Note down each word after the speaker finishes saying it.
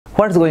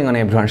What's going on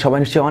everyone, সবাই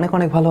নিশ্চয়ই অনেক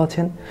অনেক ভালো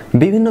আছেন।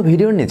 বিভিন্ন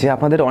ভিডিওর নিচে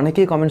আপনাদের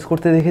অনেকেই কমেন্টস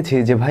করতে দেখেছি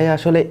যে ভাই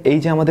আসলে এই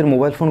যে আমাদের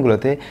মোবাইল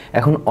ফোনগুলোতে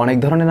এখন অনেক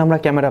ধরনের আমরা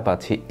ক্যামেরা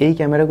পাচ্ছি, এই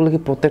ক্যামেরাগুলো কি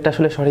প্রত্যেকটা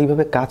আসলে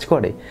সঠিকভাবে কাজ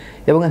করে?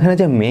 এবং এখানে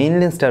যে মেইন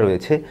লেন্সটা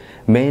রয়েছে,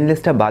 মেইন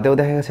লেন্সটা বাদেও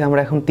দেখা গেছে আমরা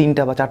এখন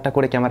 3টা বা 4টা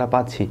করে ক্যামেরা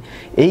পাচ্ছি।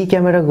 এই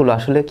ক্যামেরাগুলো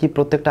আসলে কি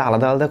প্রত্যেকটা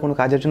আলাদা আলাদা কোনো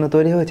কাজের জন্য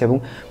তৈরি হয়েছে এবং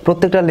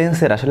প্রত্যেকটা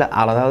লেন্সের আসলে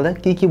আলাদা আলাদা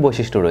কী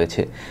বৈশিষ্ট্য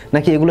রয়েছে,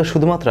 নাকি এগুলো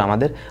শুধুমাত্র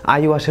আমাদের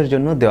আই ওয়াশের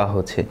জন্য দেওয়া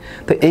হচ্ছে?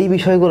 তো এই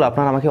বিষয়গুলো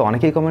আপনারা আমাকে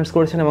অনেকেই কমেন্টস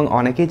করেছেন এবং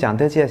অনেকেই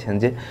জানতে চেয়েছেন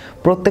যে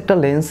প্রত্যেকটা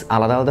লেন্স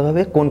আলাদা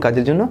আলাদাভাবে কোন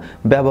কাজের জন্য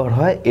ব্যবহার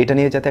হয়, এটা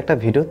নিয়ে যাতে একটা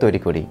ভিডিও তৈরি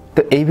করি।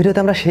 তো এই ভিডিওতে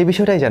আমরা সেই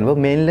বিষয়টাই জানবো,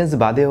 মেইন লেন্স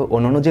বাদেও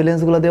অন্যান্য যে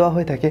লেন্সগুলো দেওয়া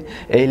হয়ে থাকে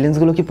এই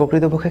লেন্সগুলো কি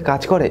প্রকৃতপক্ষে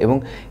কাজ করে এবং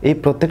এই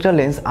প্রত্যেকটা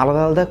লেন্স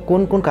আলাদা আলাদা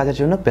কোন কোন কাজের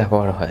জন্য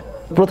ব্যবহার হয়।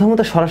 প্রথমত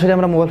সরাসরি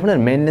আমরা মোবাইল ফোনের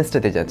মেইন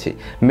লেন্সটাতে যাচ্ছি।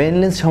 মেইন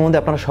লেন্স সম্বন্ধে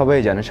আপনারা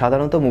সবাই জানেন,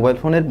 সাধারণত মোবাইল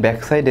ফোনের ব্যাক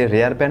সাইডে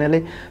রেয়ার প্যানেলে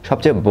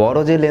সবচেয়ে বড়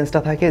যে লেন্সটা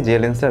থাকে, যে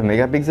লেন্সটার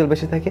মেগাপিক্সেল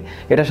বেশি থাকে,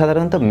 এটা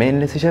সাধারণত মেইন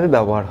লেন্স হিসেবে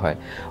ব্যবহার হয়।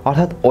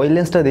 অর্থাৎ ওই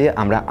লেন্সটা দিয়ে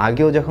আমরা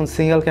আগেও যখন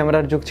সিঙ্গেল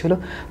ক্যামেরার যুগ ছিল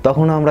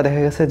তখনও আমরা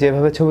দেখা গেছে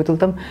যেভাবে ছবি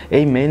তুলতাম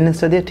এই মেইন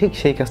লেন্সটা দিয়ে ঠিক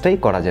সেই কাজটাই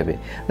করা যাবে।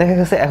 দেখা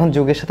গেছে এখন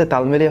যুগের সাথে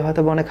তাল মিলিয়ে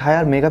হয়তো অনেক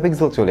হায়ার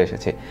মেগাপিক্সেল চলে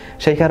এসেছে,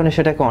 সেই কারণে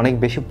সেটাকে অনেক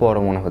বেশি বড়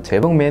মনে হচ্ছে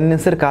এবং মেইন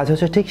লেন্সের কাজ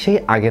হচ্ছে ঠিক সেই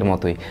আগের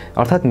মতোই,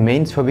 অর্থাৎ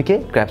মেইন ছবিকে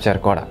ক্যাপচার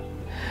করা।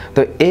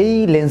 তো এই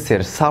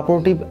লেন্সের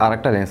সাপোর্টিভ আর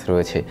একটা লেন্স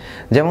রয়েছে।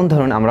 যেমন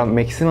ধরুন আমরা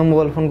ম্যাক্সিমাম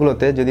মোবাইল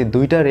ফোনগুলোতে যদি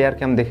 2টা রেয়ার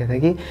ক্যাম দেখে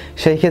থাকি,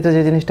 সেই ক্ষেত্রে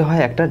যে জিনিসটা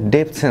হয় একটা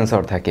ডেপথ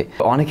সেন্সর থাকে।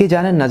 অনেকেই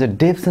জানেন না যে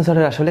ডেপথ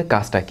সেন্সরের আসলে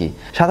কাজটা কি।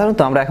 সাধারণত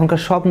আমরা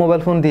এখনকার সব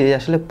মোবাইল ফোন দিয়ে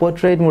আসলে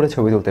পোর্ট্রেট মোডে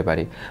ছবি তুলতে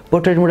পারি।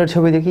 পোর্ট্রেট মোডের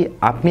ছবি দেখি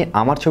আপনি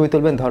আমার ছবি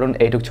তুলবেন, ধরুন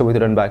এইটুক ছবি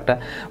তুলেন বা একটা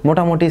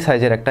মোটামুটি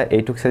সাইজের একটা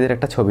এইটুক সাইজের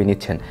একটা ছবি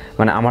নিচ্ছেন,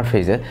 মানে আমার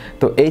ফেজের।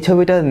 তো এই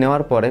ছবিটা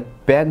নেওয়ার পরে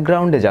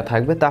ব্যাকগ্রাউন্ডে যা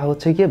থাকবে তা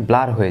হচ্ছে গিয়ে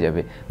ব্লার হয়ে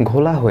যাবে,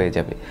 ঘোলা হয়ে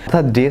যাবে।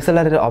 অর্থাৎ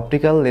ডিএসএলআর এর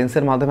অপটিক্যাল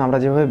লেন্সের মাধ্যমে আমরা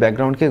যেভাবে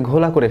ব্যাকগ্রাউন্ডকে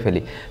ঘোলা করে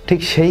ফেলি, ঠিক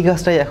সেই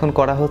কাজটাই এখন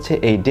করা হচ্ছে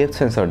এই ডেপথ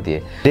সেন্সর দিয়ে।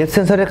 ডেপথ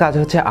সেন্সরের কাজ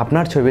হচ্ছে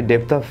আপনার ছবির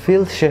ডেপথ অফ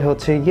ফিল্ড সে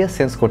হচ্ছে গিয়ে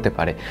সেন্স করতে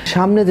পারে।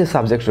 সামনে যে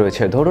সাবজেক্ট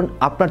রয়েছে, ধরুন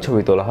আপনার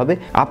ছবি তোলা হবে,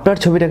 আপনার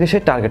ছবিটাকে সে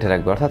টার্গেটে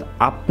রাখবে, অর্থাৎ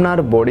আপনার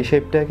বডি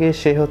শেপটাকে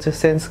সে হচ্ছে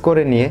সেন্স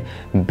করে নিয়ে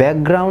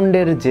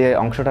ব্যাকগ্রাউন্ডের যে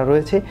অংশটা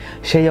রয়েছে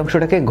সেই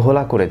অংশটাকে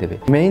ঘোলা করে দেবে।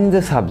 মেইন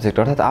যে সাবজেক্ট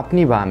অর্থাৎ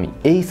আপনি বা আমি,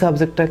 এই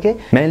সাবজেক্টটাকে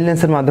মেইন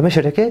লেন্সের মাধ্যমে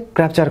সেটাকে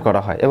ক্যাপচার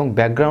করা হয় এবং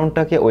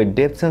ব্যাকগ্রাউন্ডটাকে ওই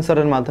ডেপথ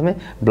সেন্সরের মাধ্যমে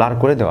ব্লার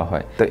করে দেওয়া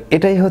হয়। তো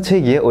এটাই হচ্ছে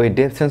গিয়ে ওই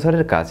ডেপথ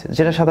সেন্সরের কাজ,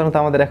 যেটা সাধারণত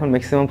আমাদের এখন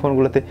ম্যাক্সিমাম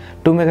ফোনগুলোতে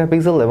 2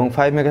 মেগাপিক্সেল এবং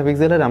 5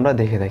 মেগাপিক্সেলের আমরা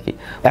দেখে থাকি।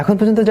 এখন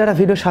পর্যন্ত যারা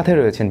ভিডিওর সাথে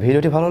রয়েছেন,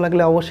 ভিডিওটি ভালো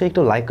লাগলে অবশ্যই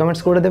একটু লাইক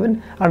কমেন্টস করে দেবেন,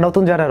 আর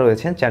নতুন যারা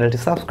রয়েছেন চ্যানেলটি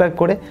সাবস্ক্রাইব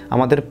করে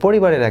আমাদের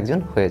পরিবারের একজন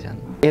হয়ে যান।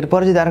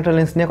 এরপরে যদি আরেকটা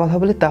লেন্স নিয়ে কথা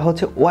বলি তা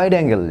হচ্ছে wide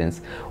angle lens.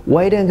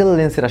 Wide angle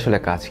লেন্সের আসলে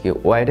কাজ কি?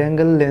 ওয়াইড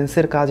অ্যাঙ্গেল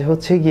লেন্সের কাজ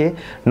হচ্ছে গিয়ে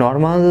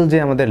নর্মাল যে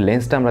আমাদের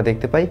লেন্সটা আমরা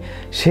দেখতে পাই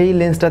সেই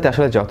লেন্সটাতে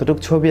আসলে যতটুকু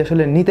ছবি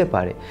আসলে নিতে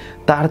পারে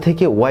তার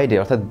থেকে ওয়াইডে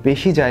অর্থাৎ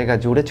বেশি জায়গা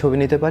জুড়ে ছবি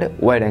নিতে পারে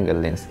ওয়াইড অ্যাঙ্গেল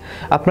লেন্স।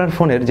 আপনার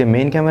ফোনের যে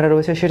মেইন ক্যামেরা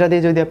রয়েছে সেটা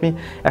দিয়ে যদি আপনি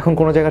এখন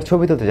কোনো জায়গার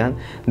ছবি তুলতে যান,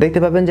 দেখতে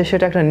পাবেন যে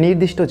সেটা একটা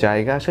নির্দিষ্ট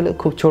জায়গা আসলে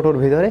খুব ছোটোর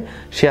ভিতরে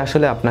সে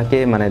আসলে আপনাকে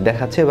মানে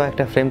দেখাচ্ছে বা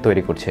একটা ফ্রেম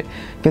তৈরি করছে।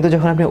 কিন্তু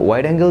যখন আপনি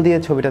ওয়াইড অ্যাঙ্গেল দিয়ে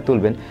ছবিটা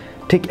তুলবেন,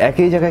 ঠিক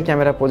একই জায়গায়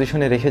ক্যামেরা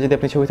পজিশনে রেখে যদি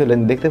আপনি ছবি তোলেন,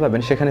 দেখতে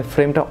পাবেন সেখানে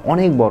ফ্রেমটা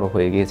অনেক বড়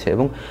হয়ে গিয়েছে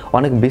এবং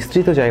অনেক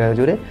বিস্তৃত জায়গা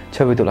জুড়ে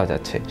ছবি তোলা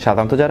যাচ্ছে।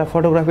 সাধারণত যারা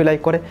ফটোগ্রাফি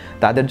লাইক করে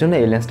তাদের জন্য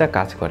এই লেন্সটা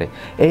কাজ করে।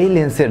 এই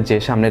লেন্সের যে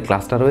সামনের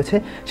গ্লাসটা রয়েছে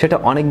সেটা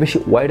অনেক বেশি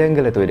ওয়াইড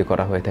অ্যাঙ্গেলে তৈরি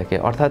করা হয়ে থাকে।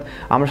 অর্থাৎ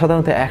আমরা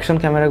সাধারণত অ্যাকশন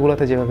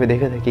ক্যামেরাগুলোতে যেভাবে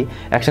দেখে থাকি,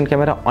 অ্যাকশন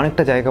ক্যামেরা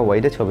অনেকটা জায়গা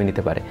ওয়াইডে ছবি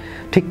নিতে পারে,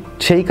 ঠিক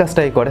সেই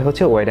কাজটাই করে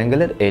হচ্ছে ওয়াইড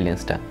অ্যাঙ্গেলের এই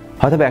লেন্সটা।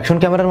 হয়তো অ্যাকশন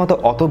ক্যামেরার মতো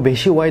অত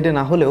বেশি ওয়াইডে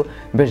না হলেও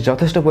বেশ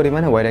যথেষ্ট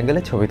পরিমাণে ওয়াইড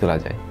অ্যাঙ্গেলে ছবি তোলা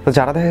যায়। তো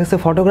যারা দেখা গেছে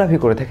ফটোগ্রাফি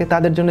করে থাকে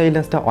তাদের জন্য এই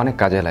লেন্সটা অনেক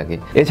কাজে লাগে।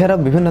 এছাড়াও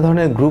বিভিন্ন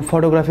ধরনের গ্রুপ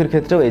ফটোগ্রাফির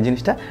ক্ষেত্রেও এই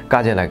জিনিসটা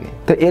কাজে লাগে।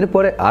 তো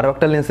এরপরে আরও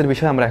একটা লেন্সের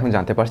বিষয়ে আমরা এখন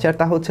জানতে পারছি, আর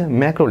তা হচ্ছে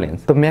ম্যাক্রো লেন্স।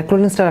 তো ম্যাক্রো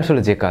লেন্সটার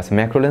আসলে যে কাজ,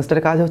 ম্যাক্রো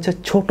লেন্সটার কাজ হচ্ছে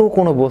ছোট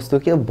কোনো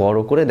বস্তুকে বড়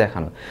করে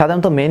দেখানো।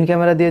 সাধারণত মেইন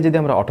ক্যামেরা দিয়ে যদি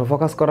আমরা অটো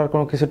ফোকাস করার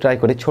কোনো কিছু ট্রাই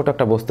করি, ছোট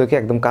একটা বস্তুকে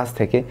একদম কাছ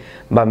থেকে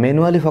বা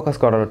ম্যানুয়ালি ফোকাস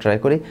করারও ট্রাই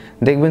করি,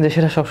 দেখবেন যে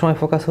সেটা সবসময়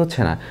ফোকাস হচ্ছে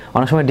না,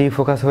 অনেক সময়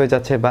ডিফোকাস হয়ে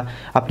যাচ্ছে বা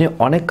আপনি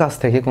অনেক কাছ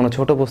থেকে কোনো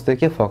ছোট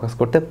বস্তুকে ফোকাস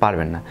করতে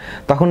পারবেন না।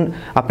 তখন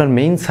আপনার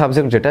মেইন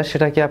সাবজেক্ট যেটা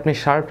সেটাকে আপনি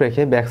শার্প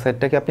রেখে ব্যাক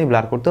সাইডটাকে আপনি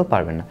ব্লার করতেও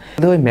পারবেন না।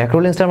 কিন্তু ওই ম্যাক্রো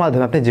লেন্সটার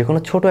মাধ্যমে আপনি যে কোনো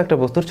ছোটো একটা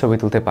বস্তুর ছবি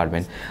তুলতে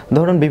পারবেন।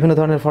 ধরুন বিভিন্ন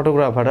ধরনের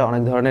ফটোগ্রাফাররা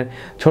অনেক ধরনের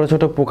ছোট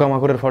ছোট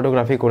পোকামাকড়ের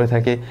ফটোগ্রাফি করে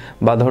থাকে,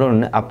 বা ধরুন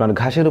আপনার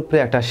ঘাসের উপরে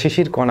একটা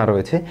শিশির কণা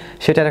রয়েছে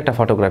সেটার একটা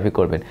ফটোগ্রাফি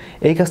করবেন।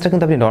 এই কাজটা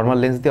কিন্তু আপনি নর্মাল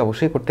লেন্স দিয়ে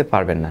অবশ্যই করতে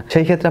পারবেন না।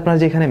 সেই ক্ষেত্রে আপনার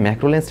যে এখানে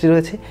ম্যাক্রো লেন্সটি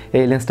রয়েছে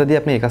এই লেন্সটা দিয়ে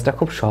আপনি এই কাজটা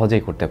খুব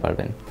সহজেই করতে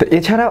পারবেন। তো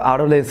এছাড়াও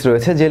আরও লেন্স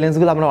রয়েছে যে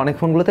লেন্সগুলো আমরা অনেক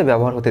ফোনগুলোতে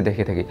ব্যবহার হতে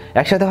দেখে থাকি।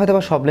 একসাথে হয়তো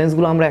বা সব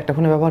লেন্সগুলো আমরা একটা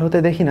ফোনে ব্যবহার হতে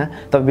দেখি না,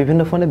 তবে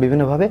বিভিন্ন ফোনে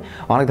বিভিন্নভাবে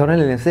অনেক ধরনের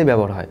লেন্সেই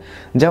ব্যবহার হয়।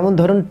 যেমন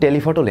ধরুন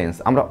টেলিফটো লেন্স,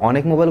 আমরা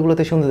অনেক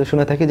মোবাইলগুলোতে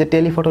শুনে থাকি যে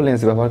টেলিফটো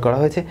লেন্স ব্যবহার করা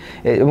হয়েছে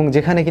এবং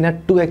যেখানে কিনা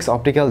 2x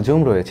অপটিক্যাল জুম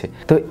রয়েছে।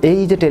 তো এই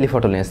যে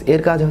টেলিফটো লেন্স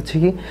এর কাজ হচ্ছে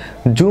কি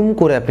জুম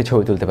করে আপনি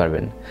ছবি তুলতে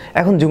পারবেন।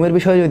 এখন জুমের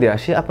বিষয়ে যদি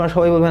আসি, আপনারা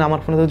সবাই বলবেন আমার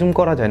ফোনে তো জুম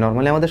করা যায়,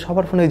 নর্মালি আমাদের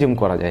সবার ফোনেই জুম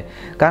করা যায়।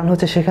 কারণ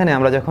হচ্ছে সেখানে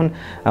আমরা যখন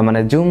মানে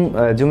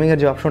জুমিংয়ের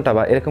যে অপশনটা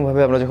বা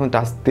এরকমভাবে আমরা যখন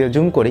টাচ দিয়ে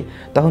জুম করি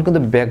তখন কিন্তু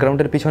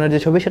ব্যাকগ্রাউন্ডের পিছনের যে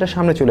ছবি সেটা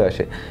সামনে চলে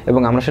আসে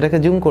এবং আমরা সেটাকে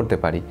জুম করতে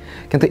পারি।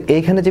 কিন্তু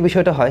এইখানে যে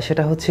বিষয়টা হয়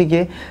সেটা হচ্ছে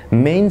গিয়ে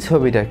মেইন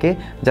ছবিটাকে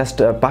জাস্ট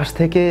পাশ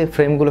থেকে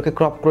ফ্রেমগুলোকে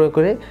ক্রপ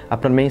করে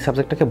আপনার মেইন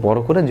সাবজেক্টটাকে বড়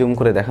করে জুম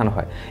করে দেখানো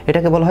হয়।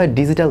 এটাকে বলা হয়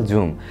ডিজিটাল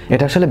জুম।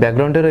 এটা আসলে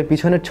ব্যাকগ্রাউন্ডের ওই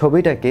পিছনের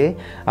ছবিটাকে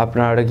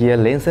আপনার গিয়ে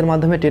লেন্সের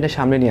মাধ্যমে টেনে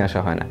সামনে নিয়ে আসা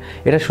হয় না,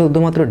 এটা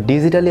শুধুমাত্র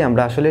ডিজিটালি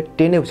আমরা আসলে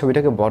টেনে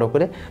ছবিটাকে বড়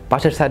করে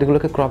পাশের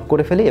সাইডগুলোকে ক্রপ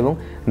করে ফেলি এবং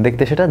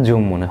দেখতে সেটা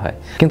জুম মনে হয়।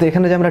 কিন্তু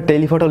এখানে যে আমরা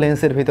টেলিফটো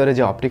লেন্সের ভিতরে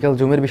যে অপটিক্যাল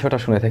জুমের বিষয়টা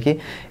শুনে থাকি,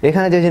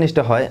 এখানে যে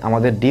জিনিসটা হয়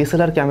আমাদের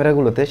ডিএসএলআর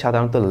ক্যামেরাগুলোতে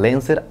সাধারণত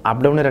লেন্সের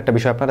আপডাউনের একটা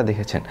বিষয় আপনারা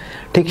দেখেছেন,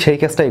 ঠিক সেই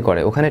কাজটাই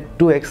করে। ওখানে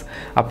 2x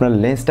আপনার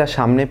লেন্সটা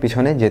সামনে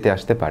পিছনে যেতে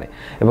আসতে পারে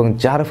এবং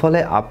যার ফলে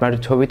আপনার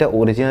ছবিটা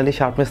অরিজিনালি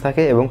শার্পনেস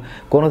থাকে এবং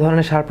কোনো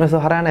ধরনের শার্পনেসও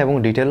হারায় না এবং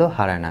ডিটেলও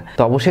হারায় না।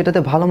 তো অবশ্যই এটাতে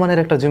ভালো মানের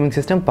একটা জুমিং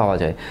সিস্টেম পাওয়া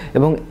যায়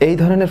এবং এই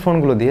ধরনের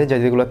ফোনগুলো দিয়ে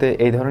যেগুলোতে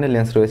এই ধরনের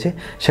লেন্স রয়েছে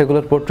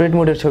সেগুলোর পোর্ট্রেট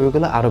মোডের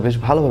ছবিগুলো আরও বেশ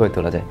ভালোভাবে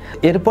তোলা যায়।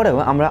 এরপরেও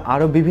আমরা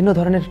আরও বিভিন্ন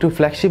ধরনের একটু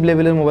ফ্ল্যাগশিপ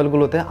লেভেলের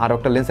মোবাইলগুলোতে আরও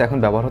একটা লেন্স এখন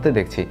ব্যবহার হতে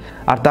দেখছি,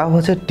 আর তাও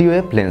হচ্ছে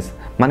টিওএফ লেন্স,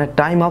 মানে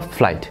টাইম অফ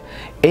ফ্লাইট।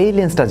 এই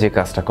লেন্সটা যে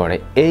কাজটা করে,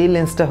 এই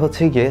লেন্সটা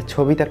হচ্ছে গিয়ে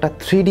ছবিতে একটা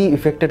 3D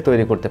ইফেক্টের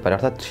তৈরি করতে পারে,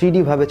 অর্থাৎ 3D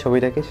ভাবে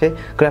ছবিটাকে সে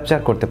ক্যাপচার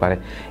করতে পারে।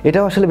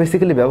 এটাও আসলে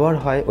বেসিক্যালি ব্যবহার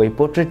হয় ওই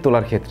পোর্ট্রেট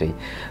তোলার ক্ষেত্রেই।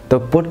 তো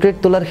পোর্ট্রেট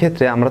তোলার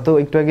ক্ষেত্রে আমরা তো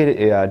একটু আগে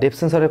ডেপথ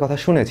সেন্সরের কথা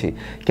শুনেছি,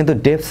 কিন্তু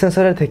ডেপথ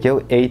সেন্সরের থেকেও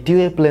এই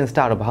টিওএফ লেন্সটা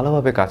আরও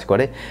ভালোভাবে কাজ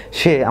করে।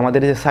 সে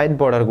আমাদের যে সাইড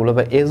বর্ডারগুলো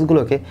বা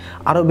এজগুলোকে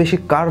আরও বেশি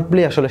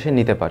কার্ভলি আসলে সে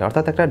নিতে পারে,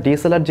 অর্থাৎ একটা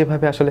ডিএসএলআর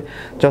যেভাবে আসলে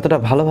যতটা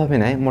ভালোভাবে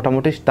নেয়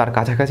মোটামুটি তার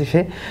কাছাকাছি সে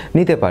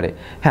নিতে পারে।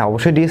 হ্যাঁ,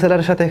 অবশ্যই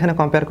ডিএসএলআর সাথে এখানে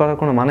কম্পেয়ার করার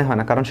কোনো মানে হয়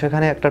না, কারণ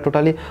সেখানে একটা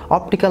টোটালি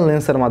অপটিক্যাল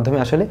লেন্সের মাধ্যমে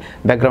আসলে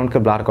ব্যাকগ্রাউন্ডকে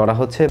ব্লার করা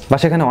হচ্ছে বা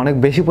সেখানে অনেক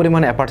বেশি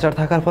পরিমাণে অ্যাপারচার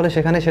থাকার ফলে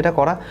সেখানে সেটা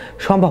করা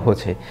সম্ভব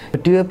হচ্ছে।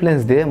 টিওএফ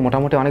লেন্স দিয়ে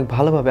মোটামুটি অনেক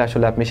ভালোভাবে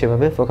আসলে আপনি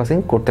সেভাবে ফোকাসিং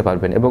করতে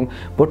পারবেন এবং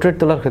পোর্ট্রেট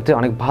তোলার ক্ষেত্রে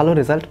অনেক ভালো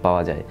রেজাল্ট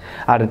পাওয়া যায়।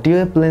 আর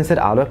টিওএফ লেন্সের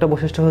আরও একটা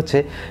বৈশিষ্ট্য হচ্ছে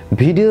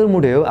ভিডিওর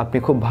মুডেও আপনি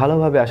খুব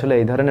ভালোভাবে আসলে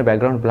এই ধরনের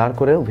ব্যাকগ্রাউন্ড ব্লার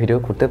করেও ভিডিও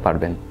করতে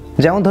পারবেন।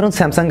 যেমন ধরুন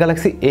স্যামসাং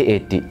গ্যালাক্সি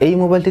A80, এই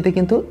মোবাইলটিতে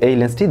কিন্তু এই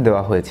লেন্সটি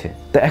দেওয়া হয়েছে।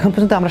 তো এখন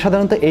পর্যন্ত আমরা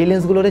সাধারণত এই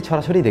লেন্সগুলোরই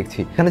ছড়াছড়ি দেখছি।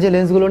 এখানে যে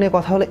লেন্সগুলো নিয়ে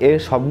কথা হলো, এর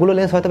সবগুলো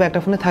লেন্স হয়তো একটা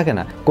ফোনে থাকে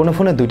না, কোনো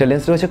ফোনে 2টা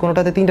লেন্স রয়েছে,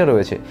 কোনোটাতে 3টা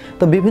রয়েছে।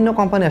 তো বিভিন্ন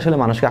কোম্পানি আসলে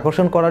মানুষকে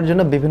আকর্ষণ করার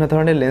জন্য বিভিন্ন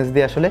ধরনের লেন্স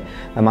দিয়ে আসলে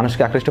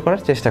মানুষকে আকৃষ্ট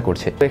করার চেষ্টা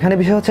করছে। তো এখানে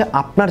বিষয় হচ্ছে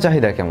আপনার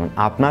চাহিদা কেমন,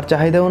 আপনার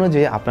চাহিদা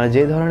অনুযায়ী আপনার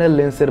যে ধরনের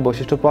লেন্সের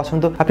বৈশিষ্ট্য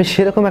পছন্দ আপনি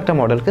সেরকম একটা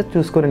মডেলকে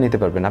চুজ করে নিতে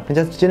পারবেন। আপনি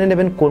জাস্ট জেনে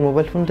নেবেন কোন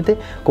মোবাইল ফোনটিতে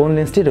কোন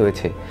লেন্সটি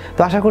রয়েছে।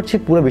 তো আশা করছি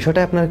পুরো বিষয়টা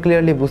আপনারা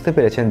ক্লিয়ারলি বুঝতে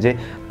পেরেছেন যে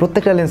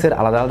প্রত্যেকটা লেন্সের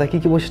আলাদা আলাদা কী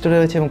বৈশিষ্ট্য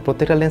রয়েছে এবং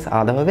প্রত্যেকটা লেন্স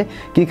আলাদাভাবে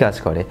কী কাজ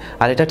করে।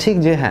 আর এটা ঠিক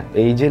যে হ্যাঁ,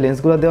 এই যে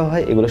লেন্সগুলো দেওয়া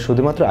হয় এগুলো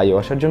শুধুমাত্র আই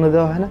ওয়াশের জন্য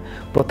দেওয়া হয় না,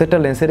 প্রত্যেকটা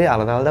লেন্সেরই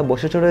আলাদা আলাদা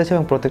বৈশিষ্ট্য রয়েছে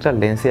এবং প্রত্যেকটা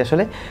লেন্সই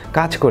আসলে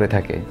কাজ করে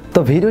থাকে। তো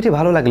ভিডিওটি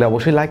ভালো লাগলে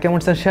অবশ্যই লাইক,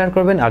 কমেন্টস আর শেয়ার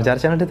করবেন, আর যারা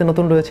চ্যানেলটিতে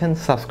নতুন রয়েছেন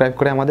সাবস্ক্রাইব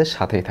করে আমাদের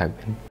সাথেই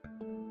থাকবেন।